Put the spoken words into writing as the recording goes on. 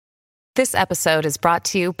This episode is brought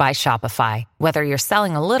to you by Shopify. Whether you're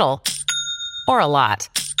selling a little or a lot,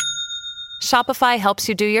 Shopify helps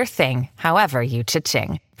you do your thing, however you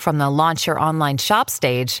cha-ching. From the launch your online shop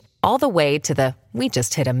stage, all the way to the we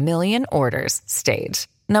just hit 1 million orders stage.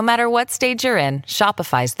 No matter what stage you're in,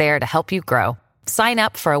 Shopify's there to help you grow. Sign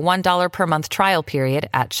up for a $1 per month trial period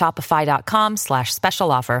at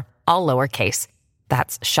shopify.com/special offer, all lowercase.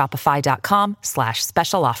 That's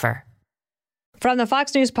shopify.com/special offer. From the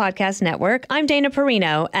Fox News Podcast Network, I'm Dana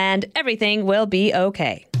Perino, and everything will be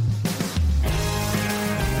okay.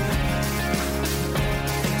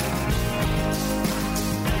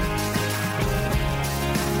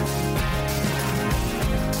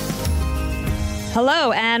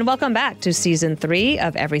 Hello, and welcome back to Season 3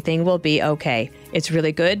 of Everything Will Be Okay. It's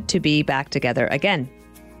really good to be back together again.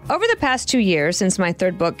 Over the past 2 years since my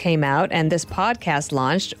third book came out and this podcast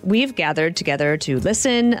launched, we've gathered together to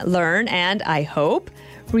listen, learn, and I hope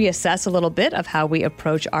reassess a little bit of how we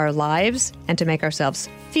approach our lives and to make ourselves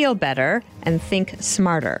feel better and think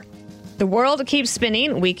smarter. The world keeps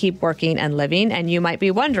spinning, we keep working and living, and you might be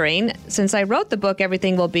wondering, since I wrote the book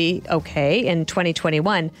Everything Will Be Okay in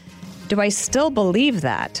 2021, do I still believe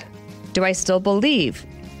that? Do I still believe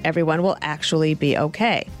everyone will actually be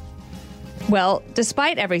okay? Well,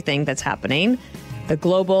 despite everything that's happening, the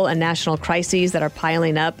global and national crises that are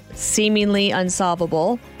piling up, seemingly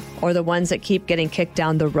unsolvable, or the ones that keep getting kicked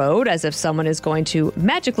down the road as if someone is going to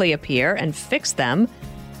magically appear and fix them,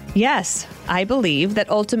 yes, I believe that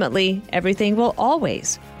ultimately everything will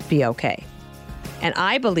always be okay. And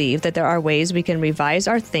I believe that there are ways we can revise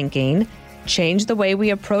our thinking, change the way we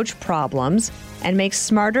approach problems, and make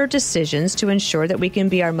smarter decisions to ensure that we can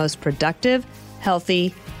be our most productive,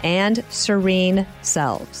 healthy, and serene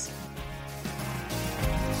selves.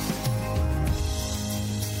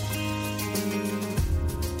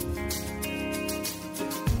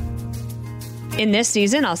 In this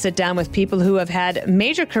season, I'll sit down with people who have had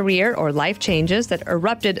major career or life changes that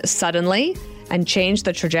erupted suddenly and changed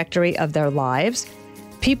the trajectory of their lives.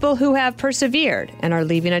 People who have persevered and are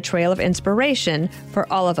leaving a trail of inspiration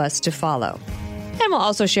for all of us to follow. And we'll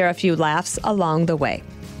also share a few laughs along the way.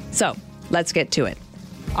 So, let's get to it.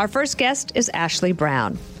 Our first guest is Ashley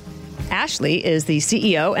Brown. Ashley is the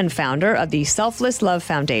CEO and founder of the Selfless Love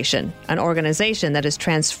Foundation, an organization that is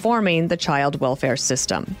transforming the child welfare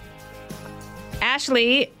system.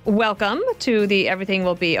 Ashley, welcome to the Everything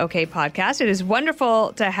Will Be Okay podcast. It is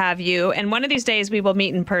wonderful to have you, and one of these days we will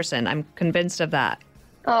meet in person. I'm convinced of that.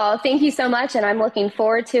 Oh, thank you so much. And I'm looking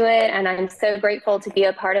forward to it. And I'm so grateful to be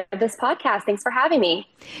a part of this podcast. Thanks for having me.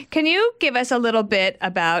 Can you give us a little bit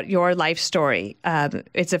about your life story?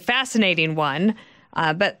 It's a fascinating one.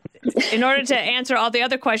 But in order to answer all the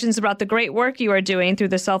other questions about the great work you are doing through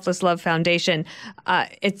the Selfless Love Foundation,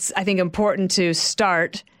 it's, I think, important to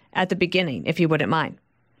start at the beginning, if you wouldn't mind.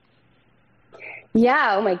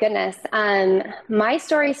 Yeah. Oh, my goodness. My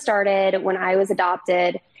story started when I was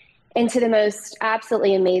adopted into the most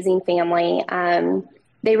absolutely amazing family.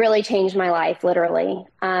 They really changed my life, literally.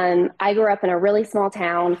 I grew up in a really small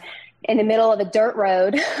town in the middle of a dirt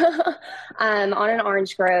road on an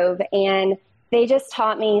orange grove. And they just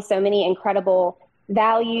taught me so many incredible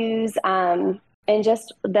values and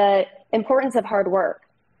just the importance of hard work.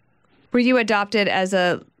 Were you adopted as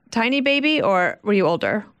a tiny baby or were you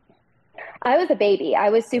older? I was a baby.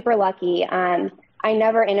 I was super lucky. I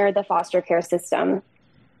never entered the foster care system.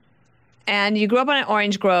 And you grew up on an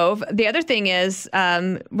orange grove. The other thing is,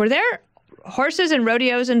 were there horses and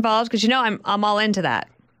rodeos involved? Because, you know, I'm all into that.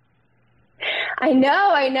 I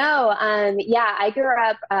know. Yeah, I grew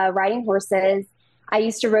up riding horses. I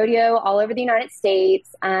used to rodeo all over the United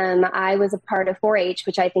States. I was a part of 4-H,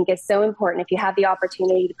 which I think is so important. If you have the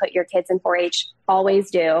opportunity to put your kids in 4-H,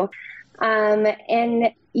 always do.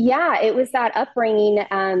 And yeah, it was that upbringing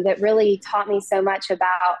that really taught me so much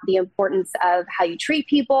about the importance of how you treat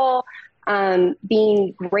people,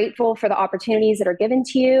 being grateful for the opportunities that are given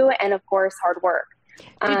to you, and of course, hard work.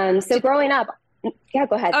 Growing up, yeah,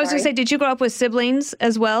 go ahead. I was going to say, did you grow up with siblings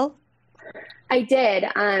as well? I did.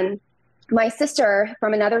 My sister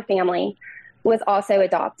from another family was also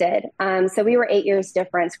adopted. So we were 8 years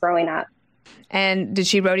difference growing up. And did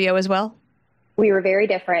she rodeo as well? We were very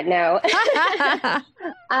different. No.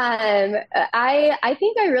 I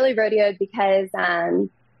think I really rodeoed because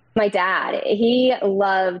my dad, he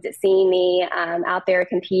loved seeing me out there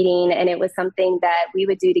competing, and it was something that we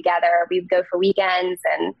would do together. We would go for weekends,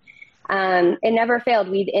 and it never failed.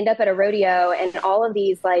 We'd end up at a rodeo, and all of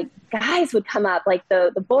these like guys would come up, like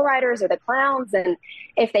the bull riders or the clowns, and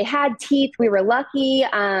if they had teeth, we were lucky.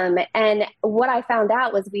 And what I found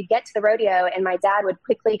out was we'd get to the rodeo, and my dad would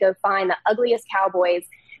quickly go find the ugliest cowboys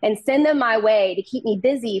and send them my way to keep me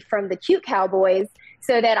busy from the cute cowboys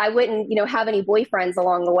so that I wouldn't, have any boyfriends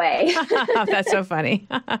along the way. That's so funny.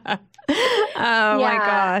 Oh, my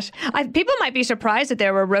gosh. People might be surprised that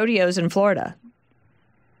there were rodeos in Florida.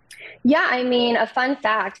 Yeah, I mean, a fun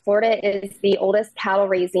fact, Florida is the oldest cattle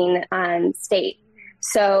raising state.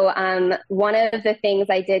 So one of the things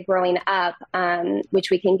I did growing up, which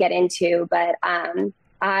we can get into, but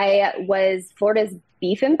I was Florida's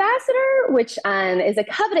beef ambassador, which is a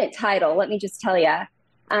coveted title. Let me just tell you.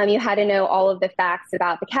 You had to know all of the facts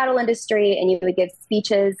about the cattle industry, and you would give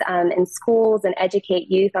speeches in schools and educate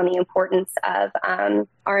youth on the importance of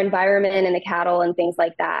our environment and the cattle and things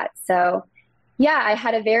like that. So yeah, I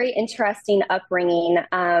had a very interesting upbringing,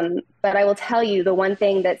 but I will tell you the one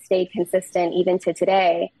thing that stayed consistent even to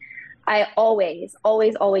today, I always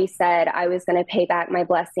said I was going to pay back my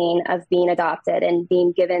blessing of being adopted and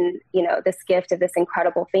being given, this gift of this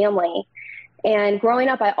incredible family. And growing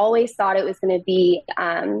up, I always thought it was going to be,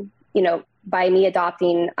 by me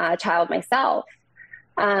adopting a child myself.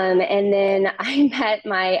 And then I met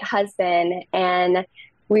my husband, and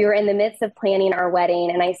we were in the midst of planning our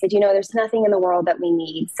wedding. And I said, there's nothing in the world that we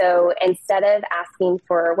need. So instead of asking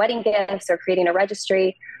for wedding gifts or creating a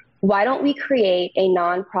registry, why don't we create a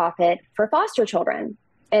nonprofit for foster children?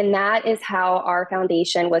 And that is how our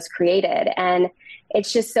foundation was created. And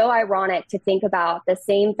it's just so ironic to think about the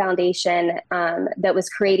same foundation that was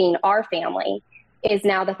creating our family is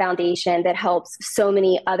now the foundation that helps so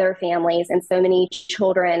many other families and so many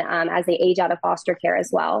children as they age out of foster care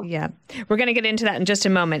as well. Yeah. We're going to get into that in just a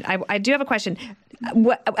moment. I do have a question.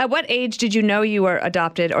 At what age did you know you were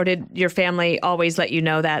adopted, or did your family always let you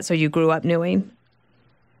know that so you grew up knowing?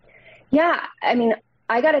 Yeah. I mean,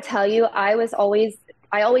 I got to tell you, I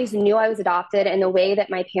always knew I was adopted, and the way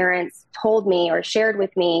that my parents told me or shared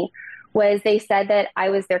with me was they said that I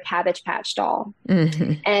was their Cabbage Patch doll,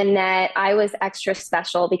 and that I was extra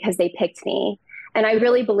special because they picked me. And I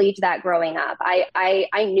really believed that growing up.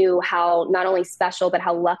 I knew how not only special, but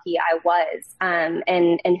how lucky I was.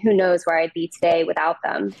 And who knows where I'd be today without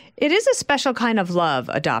them. It is a special kind of love,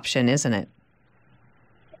 adoption, isn't it?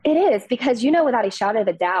 It is, because without a shadow of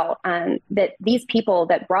a doubt that these people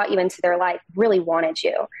that brought you into their life really wanted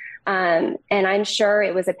you. And I'm sure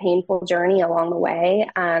it was a painful journey along the way.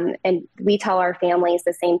 And we tell our families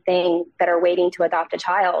the same thing that are waiting to adopt a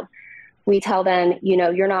child. We tell them,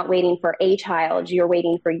 you're not waiting for a child, you're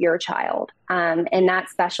waiting for your child. And that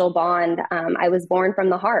special bond, I was born from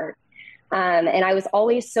the heart. And I was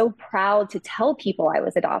always so proud to tell people I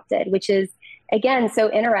was adopted, which is, again, so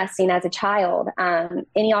interesting as a child.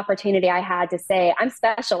 Any opportunity I had to say, I'm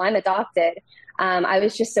special, I'm adopted, I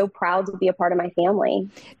was just so proud to be a part of my family.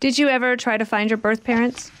 Did you ever try to find your birth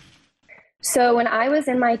parents? So when I was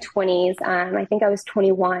in my 20s, I think I was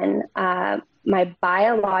 21, my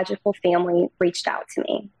biological family reached out to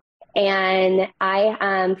me. And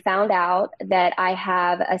I found out that I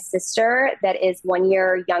have a sister that is 1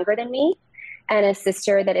 year younger than me, and a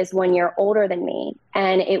sister that is 1 year older than me.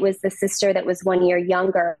 And it was the sister that was 1 year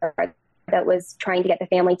younger that was trying to get the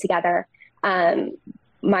family together.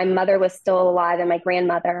 My mother was still alive, and my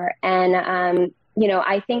grandmother. And,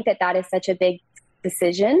 I think that is such a big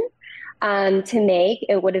decision to make.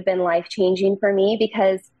 It would have been life-changing for me,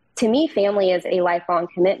 because to me, family is a lifelong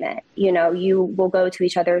commitment. You will go to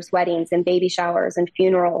each other's weddings and baby showers and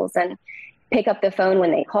funerals and pick up the phone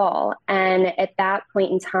when they call. And at that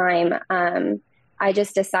point in time, I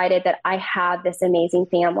just decided that I have this amazing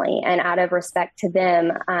family, and out of respect to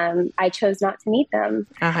them, I chose not to meet them.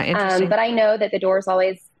 Interesting. But I know that the door's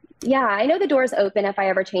always, I know the door's open if I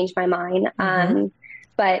ever change my mind.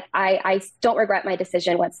 But I don't regret my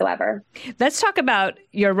decision whatsoever. Let's talk about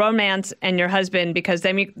your romance and your husband, because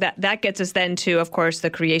then that gets us then to, of course,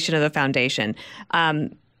 the creation of the foundation.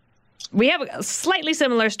 We have slightly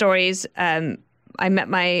similar stories. I met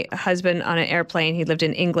my husband on an airplane. He lived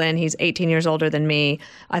in England. He's 18 years older than me.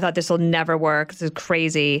 I thought this will never work. This is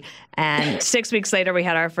crazy. And 6 weeks later, we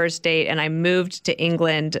had our first date, and I moved to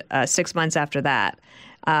England 6 months after that.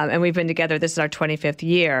 And we've been together. This is our 25th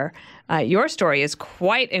year. Your story is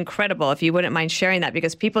quite incredible, if you wouldn't mind sharing that,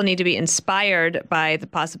 because people need to be inspired by the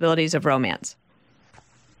possibilities of romance.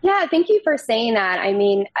 Yeah, thank you for saying that. I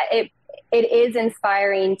mean, it is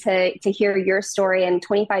inspiring to hear your story and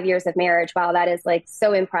 25 years of marriage. Wow, that is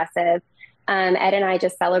so impressive. Ed and I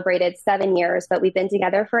just celebrated 7 years, but we've been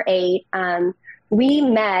together for 8. We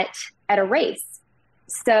met at a race.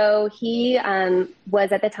 So he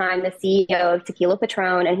was at the time the CEO of Tequila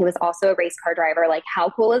Patron, and he was also a race car driver. How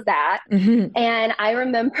cool is that? And I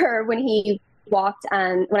remember when he walked,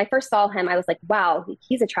 when I first saw him, I was like, wow,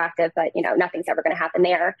 he's attractive, but nothing's ever going to happen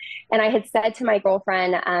there. And I had said to my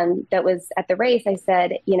girlfriend that was at the race, I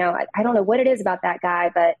said, I don't know what it is about that guy,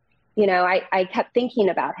 but I kept thinking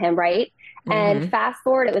about him. Right. Mm-hmm. And fast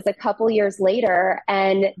forward, it was a couple years later,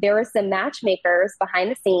 and there were some matchmakers behind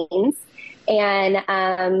the scenes,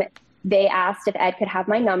 and they asked if Ed could have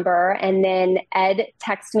my number. And then Ed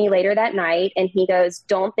texted me later that night, and he goes,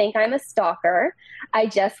 "Don't think I'm a stalker. I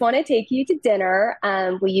just want to take you to dinner.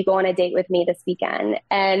 Will you go on a date with me this weekend?"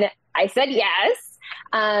 And I said yes.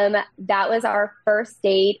 That was our first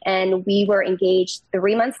date, and we were engaged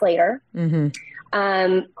 3 months later. Mm-hmm.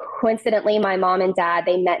 Coincidentally, my mom and dad,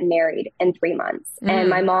 they met and married in 3 months. And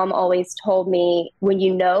my mom always told me, when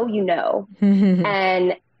you know, you know.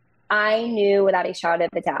 And I knew without a shadow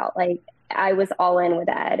of a doubt, like I was all in with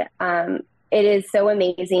Ed. It is so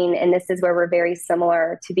amazing. And this is where we're very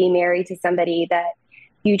similar, to be married to somebody that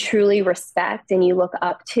you truly respect and you look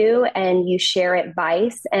up to, and you share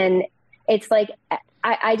advice. And it's like,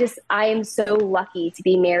 I am so lucky to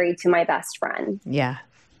be married to my best friend. Yeah.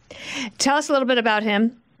 Tell us a little bit about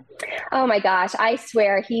him. Oh my gosh. I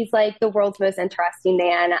swear he's like the world's most interesting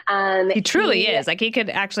man. He truly is. Like, he could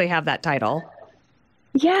actually have that title.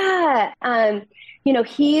 Yeah.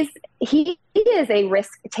 He is a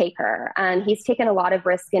risk taker. He's taken a lot of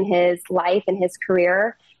risk in his life and his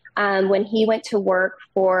career. When he went to work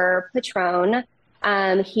for Patron,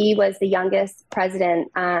 he was the youngest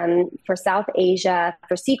president for South Asia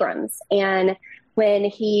for Seagram's. And when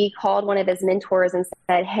he called one of his mentors and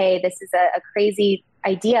said, "Hey, this is a crazy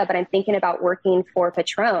idea, but I'm thinking about working for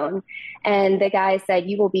Patron." And the guy said,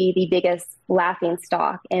 "You will be the biggest laughing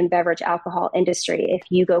stock in beverage alcohol industry if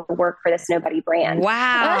you go work for this nobody brand."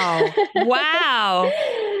 Wow. Wow.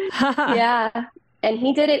 Yeah. And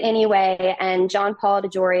he did it anyway. And John Paul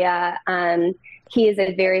DeJoria, he is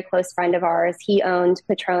a very close friend of ours. He owned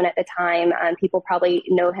Patron at the time. People probably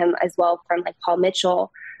know him as well from like Paul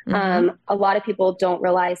Mitchell. Mm-hmm. A lot of people don't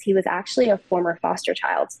realize he was actually a former foster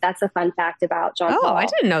child. So that's a fun fact about John Paul. Oh, I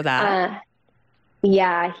didn't know that.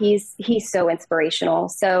 Yeah, he's so inspirational.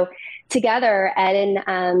 So together, Ed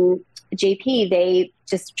and JP, they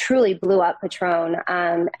just truly blew up Patron.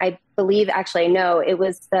 I believe, actually, no, it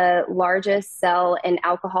was the largest sell in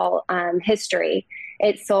alcohol history.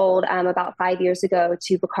 It sold about 5 years ago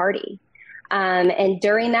to Bacardi. And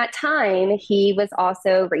during that time, he was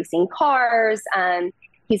also racing cars.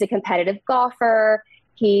 He's a competitive golfer.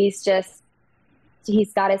 He's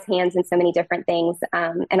got his hands in so many different things.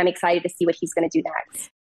 And I'm excited to see what he's going to do next.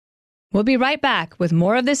 We'll be right back with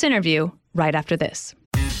more of this interview right after this.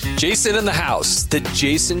 Jason in the House, the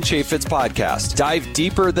Jason Chaffetz podcast. Dive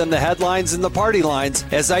deeper than the headlines and the party lines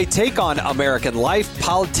as I take on American life,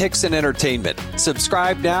 politics, and entertainment.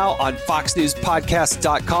 Subscribe now on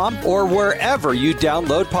foxnewspodcast.com or wherever you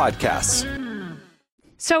download podcasts.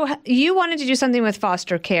 So you wanted to do something with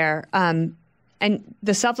foster care, and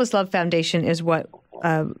the Selfless Love Foundation is what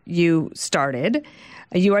you started.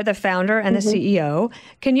 You are the founder and the CEO.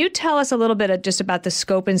 Can you tell us a little bit just about the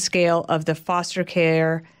scope and scale of the foster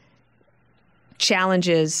care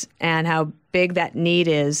challenges and how big that need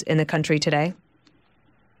is in the country today?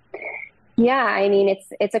 Yeah, I mean,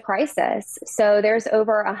 it's a crisis. So there's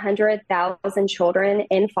over 100,000 children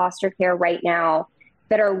in foster care right now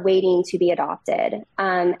that are waiting to be adopted.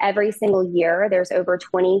 Every single year, there's over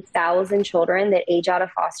 20,000 children that age out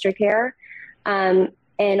of foster care.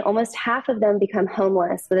 And almost half of them become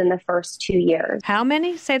homeless within the first 2 years. How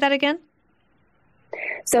many? Say that again.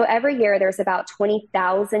 So every year, there's about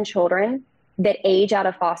 20,000 children that age out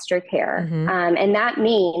of foster care. And that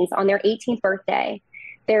means on their 18th birthday,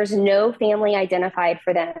 there's no family identified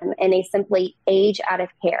for them, and they simply age out of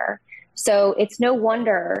care. So it's no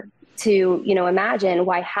wonder to imagine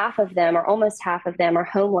why half of them, or almost half of them, are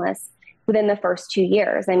homeless within the first 2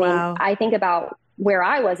 years. I mean, wow. I think about where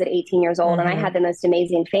I was at 18 years old, and I had the most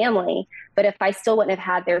amazing family. But if I still wouldn't have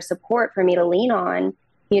had their support for me to lean on,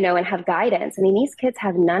 and have guidance, I mean, these kids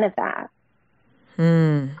have none of that.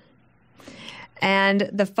 And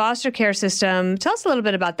the foster care system, tell us a little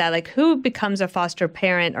bit about that. Like, who becomes a foster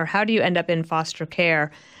parent, or how do you end up in foster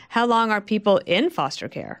care? How long are people in foster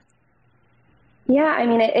care? Yeah, I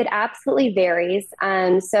mean, it absolutely varies.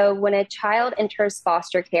 So when a child enters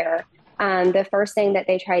foster care, the first thing that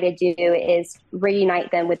they try to do is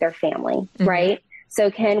reunite them with their family, right? So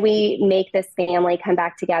can we make this family come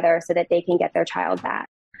back together so that they can get their child back?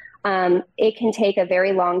 It can take a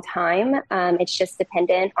very long time. It's just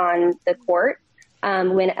dependent on the court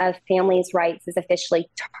when a family's rights is officially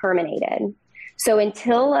terminated. So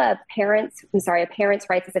until a parent's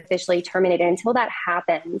rights is officially terminated, until that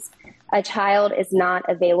happens, a child is not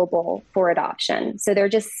available for adoption. So they're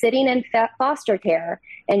just sitting in foster care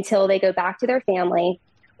until they go back to their family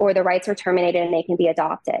or the rights are terminated and they can be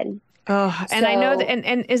adopted. Oh, and I know that,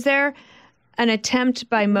 and is there an attempt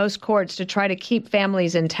by most courts to try to keep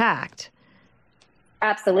families intact?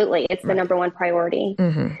 Absolutely. It's the number one priority.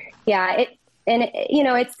 Mm-hmm. Yeah.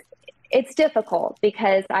 It's difficult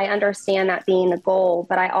because I understand that being the goal,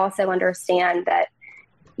 but I also understand that,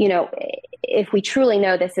 if we truly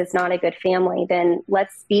know this is not a good family, then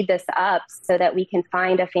let's speed this up so that we can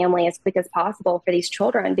find a family as quick as possible for these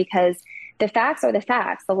children, because the facts are the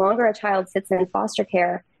facts. The longer a child sits in foster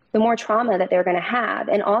care, the more trauma that they're going to have.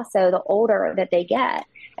 And also the older that they get.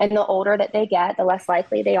 And the older that they get, the less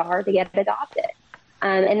likely they are to get adopted.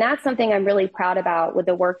 And that's something I'm really proud about with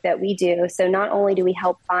the work that we do. So not only do we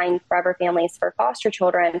help find forever families for foster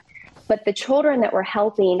children, but the children that we're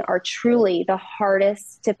helping are truly the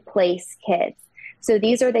hardest to place kids. So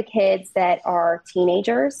these are the kids that are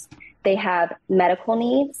teenagers. They have medical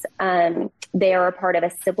needs. They are a part of a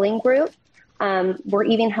sibling group. We're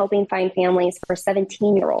even helping find families for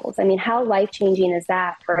 17-year-olds. I mean, how life-changing is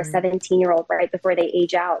that for a 17-year-old right before they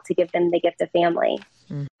age out to give them the gift of family?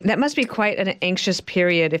 That must be quite an anxious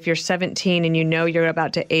period if you're 17 and you know you're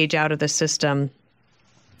about to age out of the system.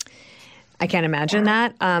 I can't imagine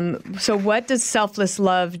that. So what does Selfless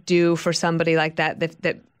Love do for somebody like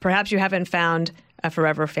that perhaps you haven't found a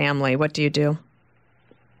forever family? What do you do?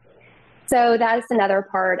 So that's another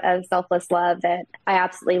part of Selfless Love that I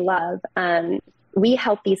absolutely love. We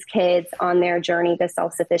help these kids on their journey to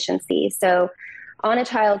self-sufficiency. So on a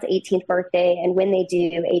child's 18th birthday, and when they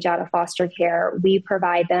do age out of foster care, we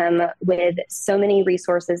provide them with so many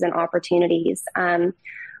resources and opportunities.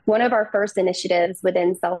 One of our first initiatives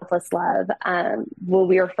within Selfless Love, when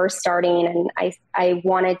we were first starting, and I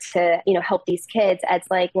wanted to, help these kids, it's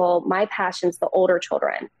like, well, my passion's the older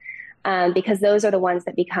children, because those are the ones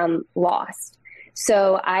that become lost.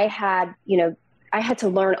 So I had to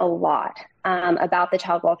learn a lot about the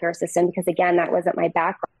child welfare system, because again, that wasn't my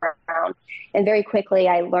background. And very quickly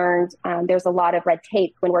I learned there's a lot of red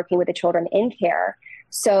tape when working with the children in care.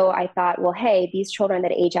 So I thought, well, hey, these children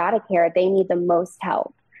that age out of care, they need the most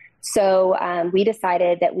help. So we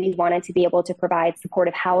decided that we wanted to be able to provide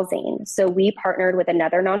supportive housing. So we partnered with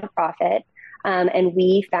another nonprofit and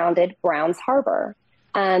we founded Brown's Harbor.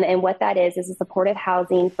 And what that is a supportive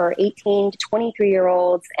housing for 18 to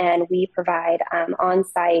 23-year-olds. And we provide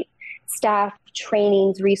on-site staff,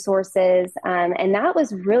 trainings, resources. And that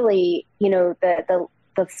was really, the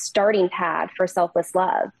starting pad for Selfless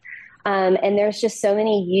Love. And there's just so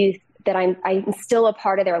many youth that I'm still a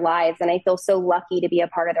part of their lives. And I feel so lucky to be a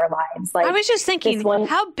part of their lives. Like, I was just thinking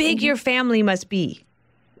how big your family must be.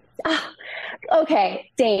 Okay,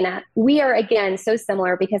 Dana, we are, again, so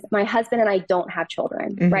similar because my husband and I don't have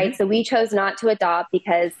children, right? So we chose not to adopt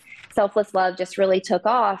because Selfless Love just really took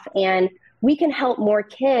off, and we can help more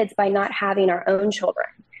kids by not having our own children.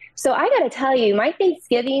 So I got to tell you, my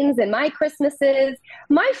Thanksgivings and my Christmases,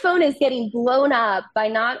 my phone is getting blown up by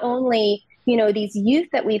not only, these youth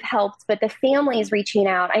that we've helped, but the families reaching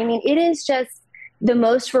out. I mean, it is just the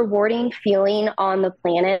most rewarding feeling on the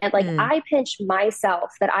planet. Like I pinch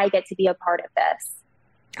myself that I get to be a part of this.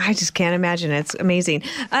 I just can't imagine. It's amazing.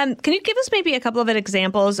 Can you give us maybe a couple of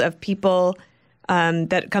examples of people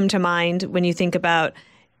that come to mind when you think about,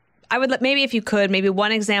 maybe if you could, maybe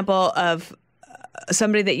one example of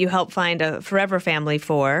somebody that you help find a forever family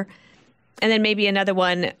for, and then maybe another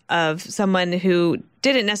one of someone who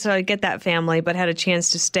didn't necessarily get that family, but had a chance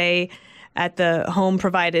to stay at the home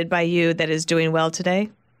provided by you that is doing well today?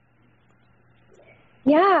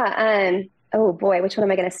 Yeah. Oh boy, which one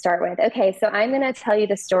am I going to start with? Okay. So I'm going to tell you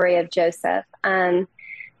the story of Joseph.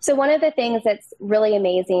 So one of the things that's really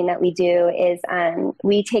amazing that we do is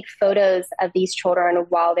we take photos of these children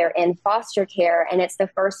while they're in foster care. And it's the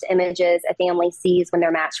first images a family sees when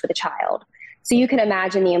they're matched with a child. So you can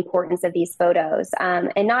imagine the importance of these photos.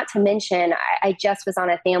 And not to mention, I just was on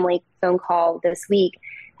a family phone call this week,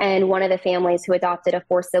 and one of the families who adopted a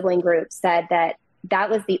 4-sibling group said that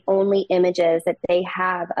was the only images that they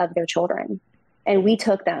have of their children. And we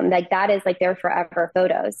took them. Like, that is like their forever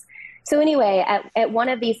photos. So anyway, at one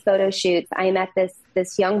of these photo shoots, I met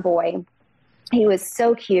this young boy. He was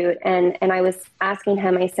so cute. And I was asking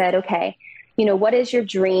him, I said, okay, what is your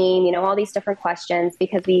dream? All these different questions,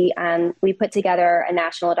 because we put together a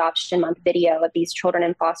National Adoption Month video of these children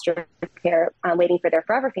in foster care waiting for their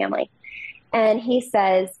forever family. And he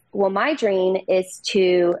says, well, my dream is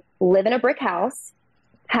to live in a brick house,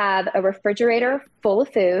 have a refrigerator full of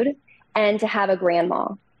food, and to have a grandma.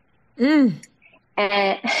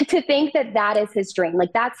 And to think that that is his dream,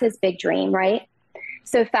 like that's his big dream, right?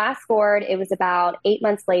 So fast forward, it was about 8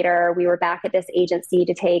 months later, we were back at this agency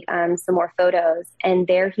to take some more photos, and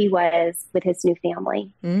there he was with his new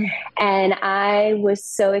family. And I was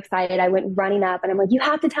so excited. I went running up and I'm like, you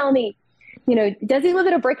have to tell me, does he live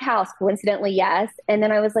in a brick house? Coincidentally, yes. And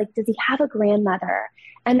then I was like, does he have a grandmother?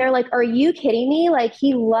 And they're like, are you kidding me? Like,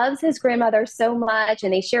 he loves his grandmother so much.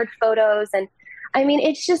 And they shared photos. And I mean,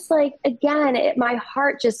 it's just like, again, my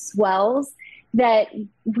heart just swells that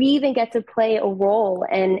we even get to play a role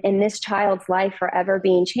in this child's life forever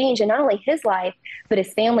being changed. And not only his life, but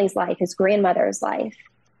his family's life, his grandmother's life.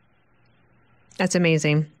 That's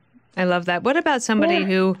amazing. I love that. What about somebody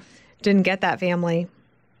who didn't get that family?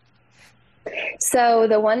 So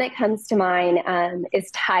the one that comes to mind is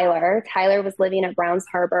Tyler. Tyler was living at Browns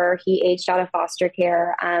Harbor. He aged out of foster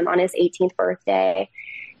care on his 18th birthday.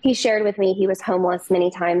 He shared with me he was homeless many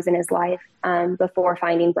times in his life before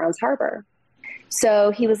finding Browns Harbor.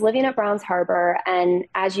 So he was living at Browns Harbor, and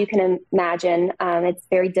as you can imagine, it's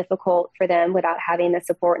very difficult for them without having the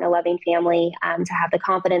support and a loving family to have the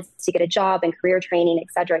confidence to get a job and career training,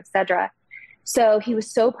 et cetera, et cetera. So he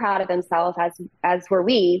was so proud of himself, as were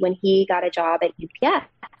we, when he got a job at UPS.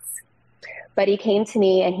 But he came to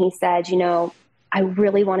me and he said, I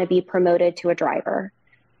really want to be promoted to a driver.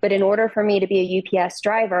 But in order for me to be a UPS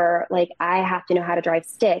driver, like, I have to know how to drive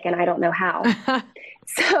stick, and I don't know how.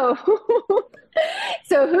 So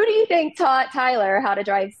who do you think taught Tyler how to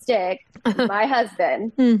drive stick? My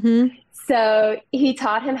husband. Mm-hmm. So he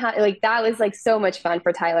taught him how, like, that was like so much fun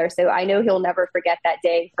for Tyler. So I know he'll never forget that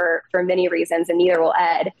day for many reasons, and neither will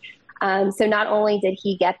Ed. So not only did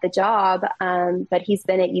he get the job, but he's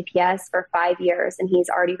been at UPS for 5 years, and he's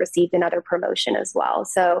already received another promotion as well.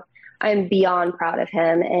 So I'm beyond proud of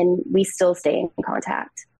him, and we still stay in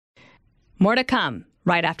contact. More to come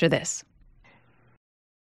right after this.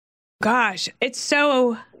 Gosh, it's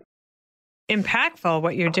so impactful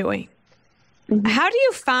what you're doing. Mm-hmm. How do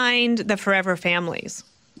you find the forever families?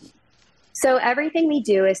 So everything we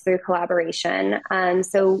do is through collaboration.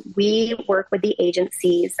 So we work with the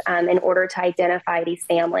agencies in order to identify these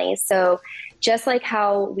families. So just like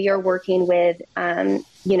how we are working with,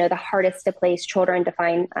 the hardest to place children to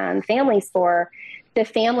find families for, the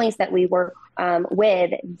families that we work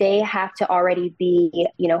with, they have to already be,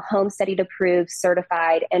 home studied approved,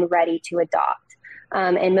 certified, and ready to adopt.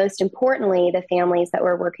 And most importantly, the families that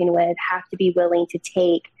we're working with have to be willing to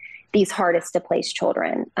take these hardest to place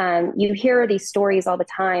children. You hear these stories all the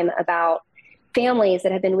time about families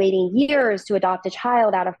that have been waiting years to adopt a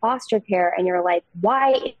child out of foster care. And you're like,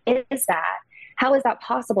 why is that? How is that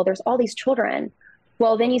possible? There's all these children.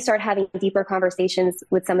 Well, then you start having deeper conversations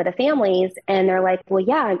with some of the families, and they're like, well,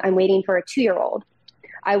 yeah, I'm waiting for a 2-year-old.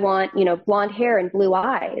 I want, blonde hair and blue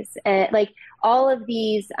eyes. And like all of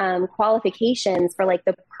these qualifications for like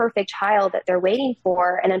the perfect child that they're waiting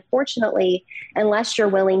for. And unfortunately, unless you're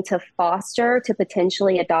willing to foster to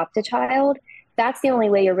potentially adopt a child, that's the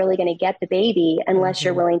only way you're really going to get the baby, unless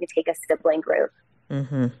you're willing to take a sibling group.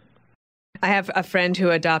 Mm-hmm. I have a friend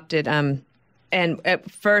who adopted, and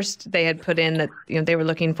at first they had put in that, they were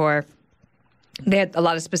looking for, they had a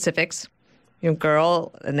lot of specifics,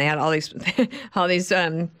 girl, and they had all these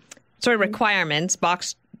sort of requirements,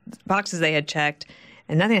 boxes they had checked,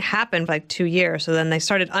 and nothing happened for like 2 years. So then they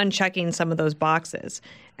started unchecking some of those boxes,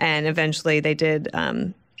 and eventually they did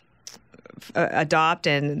adopt,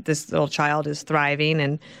 and this little child is thriving,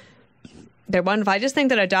 and they're wonderful. I just think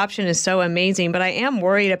that adoption is so amazing, but I am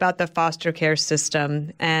worried about the foster care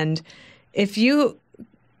system. And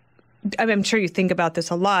I'm sure you think about this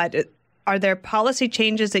a lot. Are there policy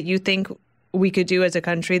changes that you think we could do as a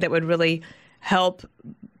country that would really help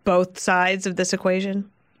both sides of this equation?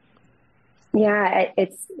 Yeah,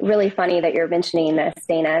 it's really funny that you're mentioning this,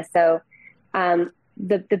 Dana. So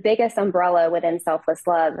the biggest umbrella within Selfless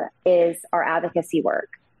Love is our advocacy work.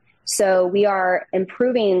 So we are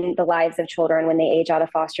improving the lives of children when they age out of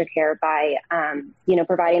foster care by,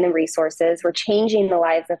 providing them resources. We're changing the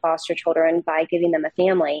lives of foster children by giving them a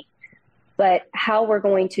family. But how we're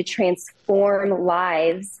going to transform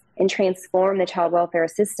lives and transform the child welfare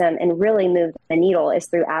system and really move the needle is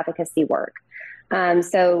through advocacy work.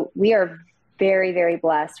 So we are very, very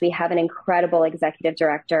blessed. We have an incredible executive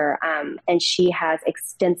director, and she has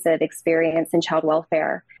extensive experience in child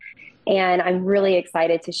welfare. And I'm really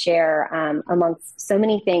excited to share amongst so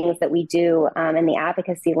many things that we do in the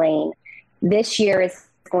advocacy lane. This year is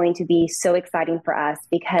going to be so exciting for us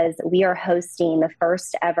because we are hosting the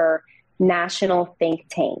first ever national think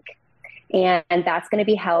tank. And that's going to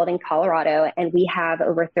be held in Colorado. And we have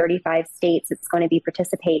over 35 states that's going to be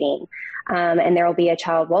participating. And there will be a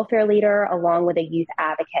child welfare leader along with a youth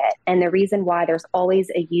advocate. And the reason why there's always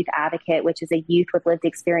a youth advocate, which is a youth with lived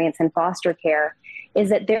experience in foster care, is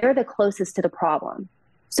that they're the closest to the problem.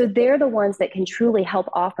 So they're the ones that can truly help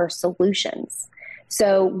offer solutions.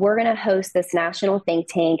 So we're going to host this national think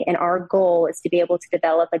tank, and our goal is to be able to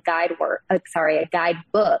develop a guidebook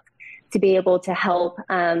to be able to help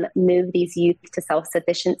move these youth to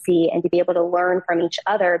self-sufficiency and to be able to learn from each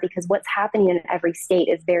other, because what's happening in every state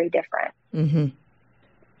is very different. Mm-hmm.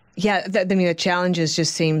 Yeah, the challenges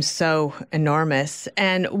just seem so enormous.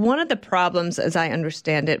 And one of the problems, as I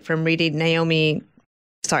understand it from reading Naomi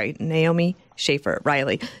Schaefer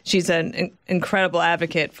Riley. She's an incredible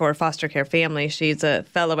advocate for foster care families. She's a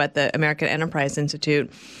fellow at the American Enterprise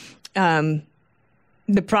Institute.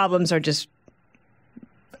 The problems are just,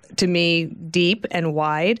 to me, deep and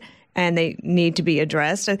wide, and they need to be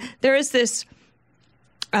addressed. There is this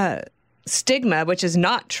stigma, which is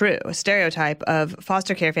not true, a stereotype of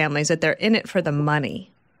foster care families, that they're in it for the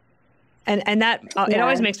money. And that it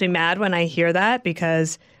always makes me mad when I hear that,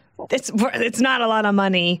 because it's not a lot of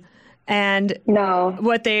money. And no,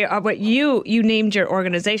 what you named your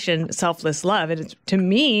organization Selfless Love, and to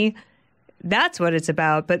me, that's what it's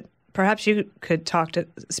about. But perhaps you could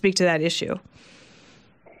speak to that issue.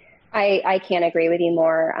 I can't agree with you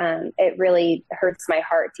more. It really hurts my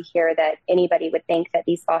heart to hear that anybody would think that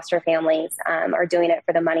these foster families are doing it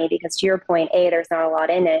for the money, because to your point, A, there's not a lot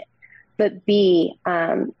in it, but B,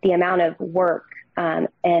 the amount of work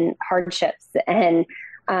and hardships and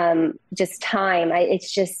just time.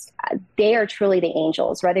 It's just, they are truly the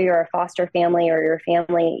angels, whether you're a foster family or your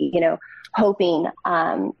family, hoping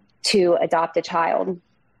to adopt a child.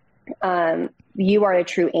 You are a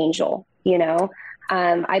true angel,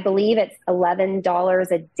 I believe it's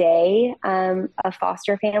 $11 a day a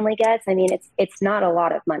foster family gets. I mean, it's not a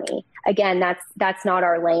lot of money. Again, that's not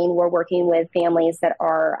our lane. We're working with families that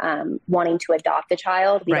are wanting to adopt a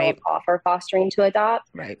child. We don't offer fostering to adopt.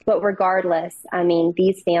 Right. But regardless, I mean,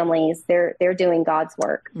 these families, they're doing God's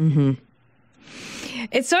work. Mm-hmm.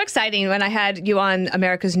 It's so exciting when I had you on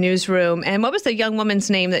America's Newsroom. And what was the young woman's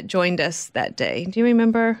name that joined us that day? Do you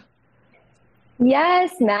remember?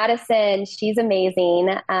 Yes, Madison. She's amazing.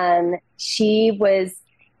 She was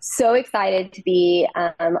so excited to be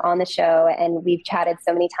on the show, and we've chatted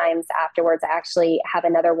so many times afterwards. I actually have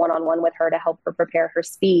another one-on-one with her to help her prepare her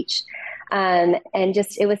speech. And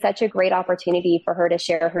just, it was such a great opportunity for her to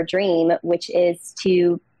share her dream, which is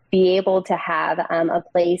to be able to have a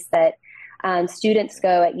place that students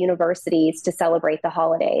go at universities to celebrate the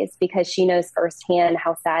holidays, because she knows firsthand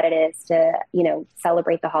how sad it is to,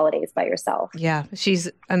 celebrate the holidays by yourself. Yeah, she's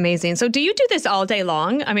amazing. So do you do this all day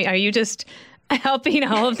long? I mean, are you just helping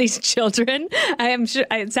all of these children? I am sure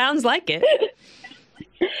it sounds like it.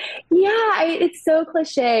 Yeah, it's so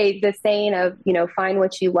cliche, the saying of, find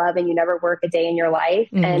what you love and you never work a day in your life.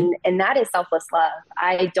 Mm-hmm. And that is selfless love.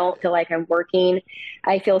 I don't feel like I'm working.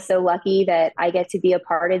 I feel so lucky that I get to be a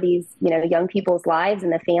part of these, young people's lives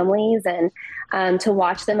and the families, and to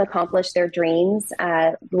watch them accomplish their dreams,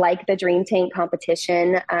 like the Dream Tank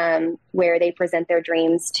competition, where they present their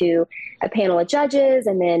dreams to a panel of judges,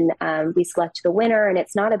 and then we select the winner. And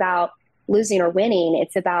it's not about losing or winning.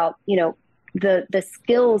 It's about, the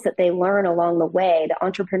skills that they learn along the way, the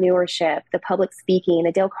entrepreneurship, the public speaking,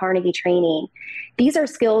 the Dale Carnegie training. These are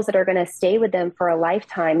skills that are going to stay with them for a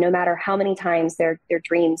lifetime, no matter how many times their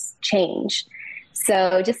dreams change.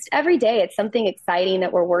 So just every day, it's something exciting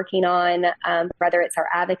that we're working on, whether it's our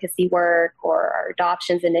advocacy work or our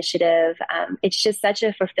adoptions initiative. It's just such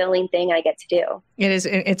a fulfilling thing I get to do. It is.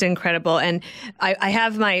 It's incredible. And I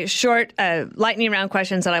have my short lightning round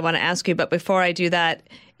questions that I want to ask you. But before I do that,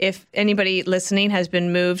 if anybody listening has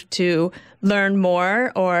been moved to learn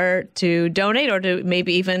more or to donate, or to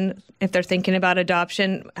maybe even if they're thinking about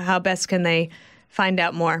adoption, how best can they find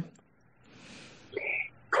out more?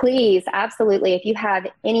 Please, absolutely. If you have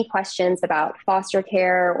any questions about foster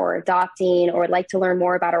care or adopting, or would like to learn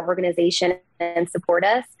more about our organization and support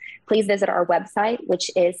us, please visit our website, which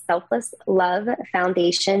is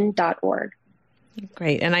selflesslovefoundation.org.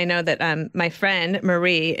 Great. And I know that my friend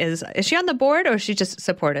Marie is she on the board, or is she just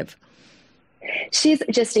supportive? She's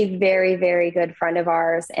just a very, very good friend of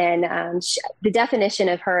ours. And the definition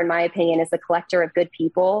of her, in my opinion, is a collector of good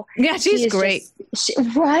people. Yeah, she's great.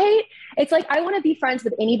 Right? It's like, I want to be friends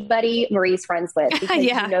with anybody Marie's friends with, because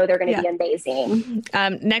yeah. they're going to be amazing.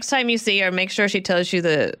 Next time you see her, make sure she tells you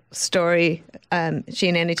the story. She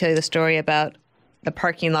and Andy tell you the story about the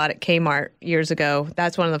parking lot at Kmart years ago.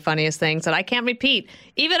 That's one of the funniest things that I can't repeat,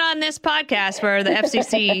 even on this podcast where the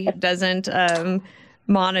FCC doesn't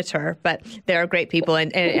monitor, but they're great people,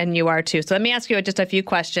 and you are too. So let me ask you just a few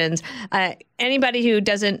questions. Anybody who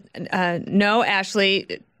doesn't know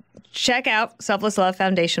Ashley, check out Selfless Love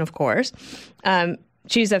Foundation, of course.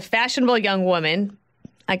 She's a fashionable young woman.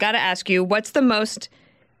 I got to ask you, what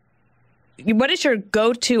is your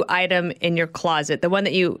go-to item in your closet? The one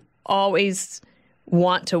that you always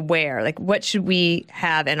want to wear? Like, what should we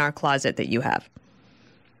have in our closet that you have?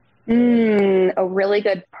 A really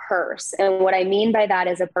good purse. And what I mean by that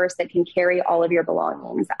is a purse that can carry all of your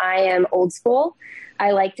belongings. I am old school.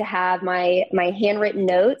 I like to have my handwritten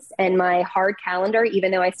notes and my hard calendar,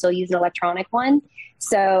 even though I still use an electronic one.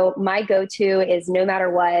 So my go-to is no matter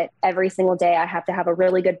what, every single day I have to have a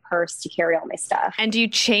really good purse to carry all my stuff. And do you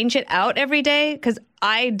change it out every day? Because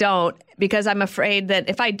I don't, because I'm afraid that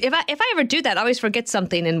if I ever do that, I always forget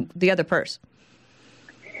something in the other purse.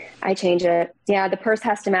 I change it. Yeah, the purse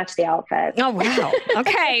has to match the outfit. Oh, wow.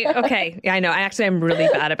 Okay. Yeah, I know. I'm really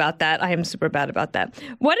bad about that. I am super bad about that.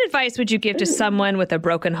 What advice would you give to someone with a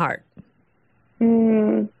broken heart?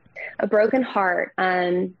 A broken heart.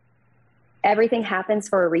 Everything happens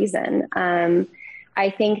for a reason.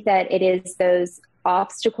 I think that it is those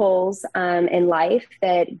obstacles in life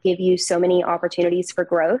that give you so many opportunities for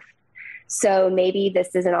growth. So maybe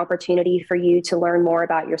this is an opportunity for you to learn more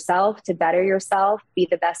about yourself, to better yourself, be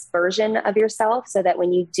the best version of yourself, so that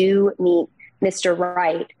when you do meet Mr.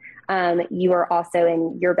 Right, you are also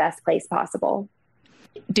in your best place possible.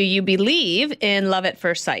 Do you believe in love at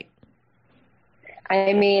first sight?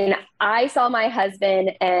 I mean, I saw my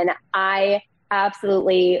husband and I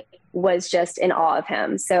absolutely was just in awe of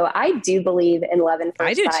him. So I do believe in love at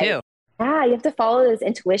first sight. I do too. Yeah, you have to follow those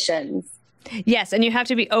intuitions. Yes, and you have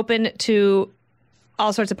to be open to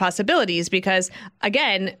all sorts of possibilities because,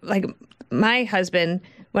 again, like my husband,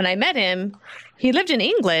 when I met him, he lived in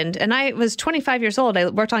England and I was 25 years old. I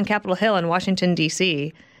worked on Capitol Hill in Washington,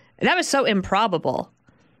 D.C. That was so improbable.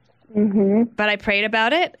 Mm-hmm. But I prayed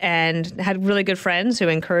about it and had really good friends who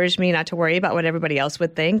encouraged me not to worry about what everybody else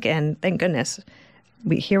would think. And thank goodness,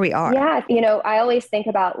 here we are. Yeah, I always think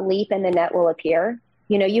about leap and the net will appear.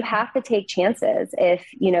 You have to take chances if,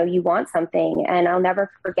 you want something. And I'll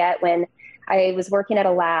never forget when I was working at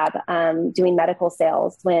a lab doing medical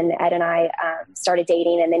sales when Ed and I started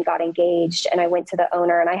dating and then got engaged. And I went to the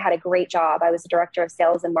owner and I had a great job. I was the director of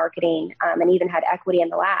sales and marketing and even had equity in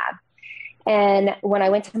the lab. And when I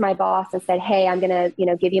went to my boss and said, hey, I'm going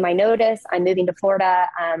to, give you my notice. I'm moving to Florida.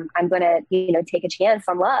 I'm going to, take a chance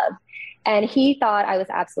on love. And he thought I was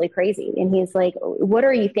absolutely crazy. And he's like, what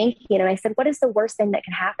are you thinking? And I said, what is the worst thing that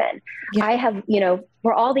can happen? Yeah. I have,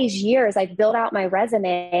 for all these years, I've built out my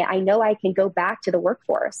resume. I know I can go back to the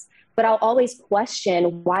workforce, but I'll always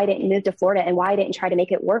question why I didn't move to Florida and why I didn't try to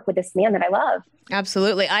make it work with this man that I love.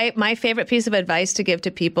 Absolutely. My favorite piece of advice to give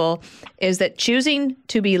to people is that choosing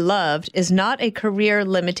to be loved is not a career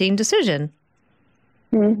limiting decision.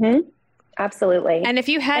 Mm-hmm. Absolutely. And if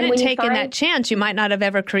you hadn't taken that chance, you might not have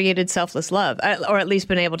ever created selfless love, or at least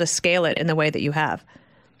been able to scale it in the way that you have.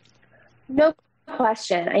 No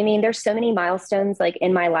question. I mean, there's so many milestones like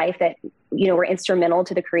in my life that, were instrumental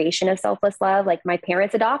to the creation of selfless love, like my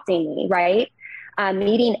parents adopting me, right?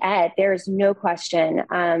 Meeting Ed, there's no question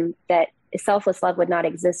that selfless love would not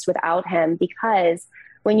exist without him, because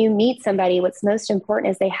when you meet somebody, what's most important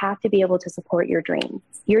is they have to be able to support your dreams.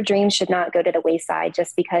 Your dreams should not go to the wayside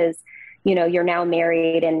just because you're now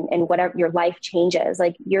married and whatever your life changes.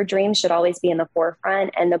 Like your dreams should always be in the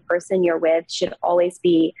forefront, and the person you're with should always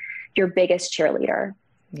be your biggest cheerleader.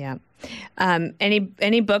 Yeah.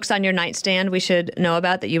 Any books on your nightstand we should know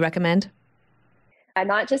about that you recommend? I'm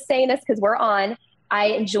not just saying this because we're on. I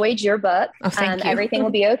enjoyed your book. Oh, thank you. Everything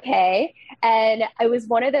Will Be Okay. And it was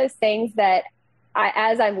one of those things that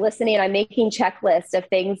as I'm listening, I'm making checklists of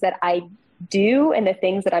things that I do and the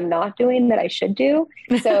things that I'm not doing that I should do.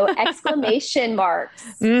 So exclamation marks.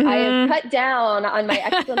 Mm-hmm. I have cut down on my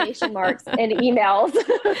exclamation marks in emails.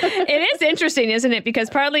 It is interesting, isn't it? Because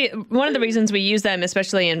partly one of the reasons we use them,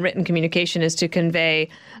 especially in written communication, is to convey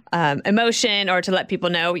emotion or to let people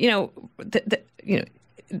know,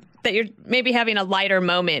 that you're maybe having a lighter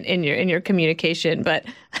moment in your communication. But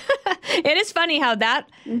it is funny how that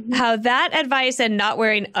advice and not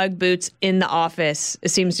wearing Ugg boots in the office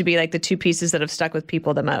seems to be like the two pieces that have stuck with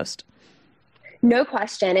people the most. No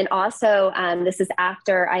question. And also, this is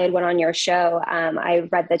after I had went on your show. I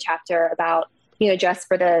read the chapter about, dress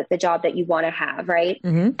for the job that you want to have, right?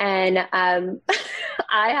 Mm-hmm. And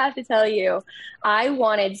I have to tell you, I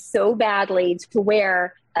wanted so badly to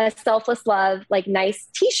wear a Selfless Love, like nice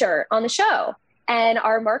t-shirt on the show. And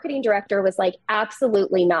our marketing director was like,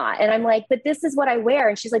 absolutely not. And I'm like, but this is what I wear.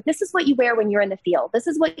 And she's like, this is what you wear when you're in the field. This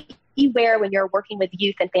is what you wear when you're working with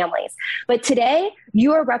youth and families. But today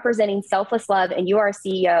you are representing Selfless Love and you are a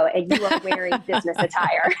CEO and you are wearing business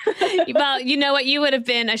attire. Well, you know what? You would have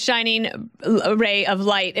been a shining ray of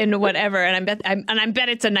light in whatever. And I bet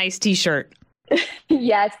it's a nice t-shirt.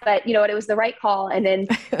 Yes, but you know what? It was the right call. And then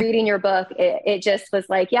reading your book, it just was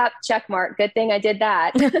like, yep, check mark. Good thing I did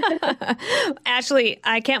that. Ashley,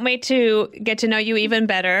 I can't wait to get to know you even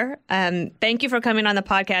better. Thank you for coming on the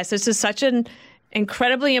podcast. This is such an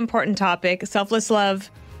incredibly important topic. Selfless Love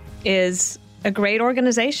is a great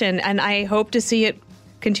organization, and I hope to see it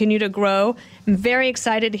continue to grow. I'm very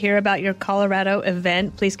excited to hear about your Colorado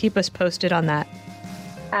event. Please keep us posted on that.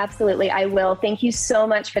 Absolutely, I will. Thank you so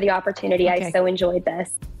much for the opportunity. Okay. I so enjoyed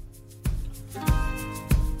this.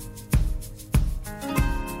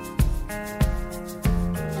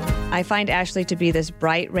 I find Ashley to be this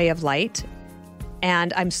bright ray of light,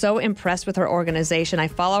 and I'm so impressed with her organization. I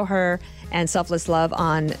follow her and Selfless Love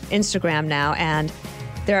on Instagram now, and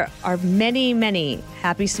there are many, many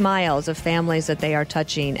happy smiles of families that they are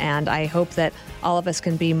touching, and I hope that all of us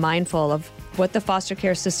can be mindful of what the foster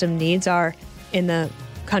care system needs are in the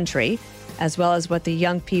country, as well as what the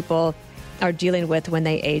young people are dealing with when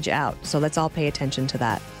they age out. So let's all pay attention to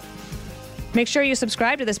that. Make sure you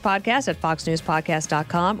subscribe to this podcast at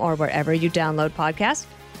foxnewspodcast.com or wherever you download podcasts.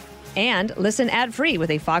 And listen ad-free with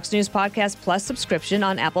a Fox News Podcast Plus subscription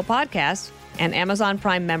on Apple Podcasts. And Amazon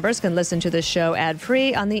Prime members can listen to the show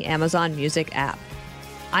ad-free on the Amazon Music app.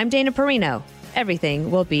 I'm Dana Perino.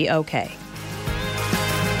 Everything will be okay.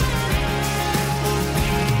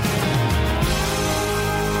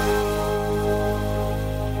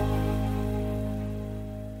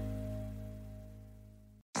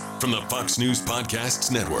 From the Fox News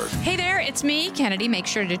Podcasts Network. Hey there, it's me, Kennedy. Make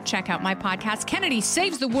sure to check out my podcast, Kennedy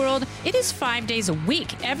Saves the World. It is 5 days a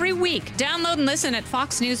week, every week. Download and listen at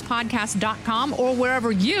foxnewspodcast.com or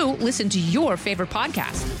wherever you listen to your favorite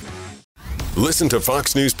podcast. Listen to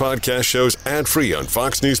Fox News Podcast shows ad-free on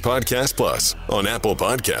Fox News Podcast Plus, on Apple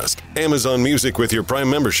Podcast, Amazon Music with your Prime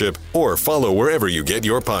membership, or follow wherever you get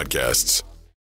your podcasts.